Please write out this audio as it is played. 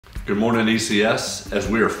Good morning, ECS. As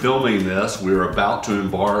we are filming this, we are about to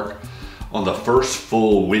embark on the first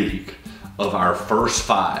full week of our first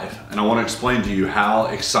five. And I want to explain to you how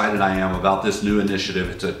excited I am about this new initiative.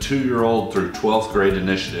 It's a 2-year-old through 12th grade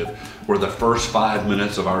initiative where the first 5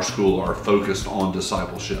 minutes of our school are focused on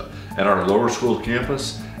discipleship. At our lower school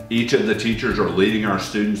campus, each of the teachers are leading our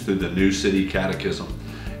students through the New City Catechism.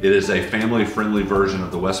 It is a family-friendly version of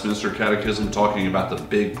the Westminster Catechism talking about the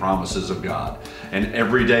big promises of God. And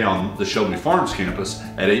every day on the Shelby Farms campus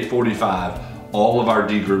at 8:45, all of our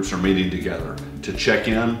D groups are meeting together to check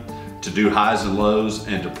in, to do highs and lows,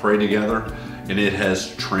 and to pray together. And it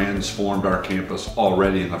has transformed our campus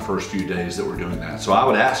already in the first few days that we're doing that. So I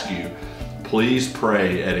would ask you, please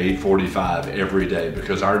pray at 8:45 every day,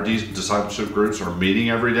 because our discipleship groups are meeting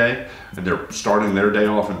every day and they're starting their day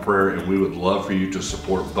off in prayer, and we would love for you to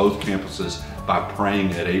support both campuses by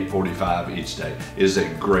praying at 8:45 each day. It is a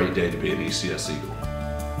great day to be an ECS Eagle.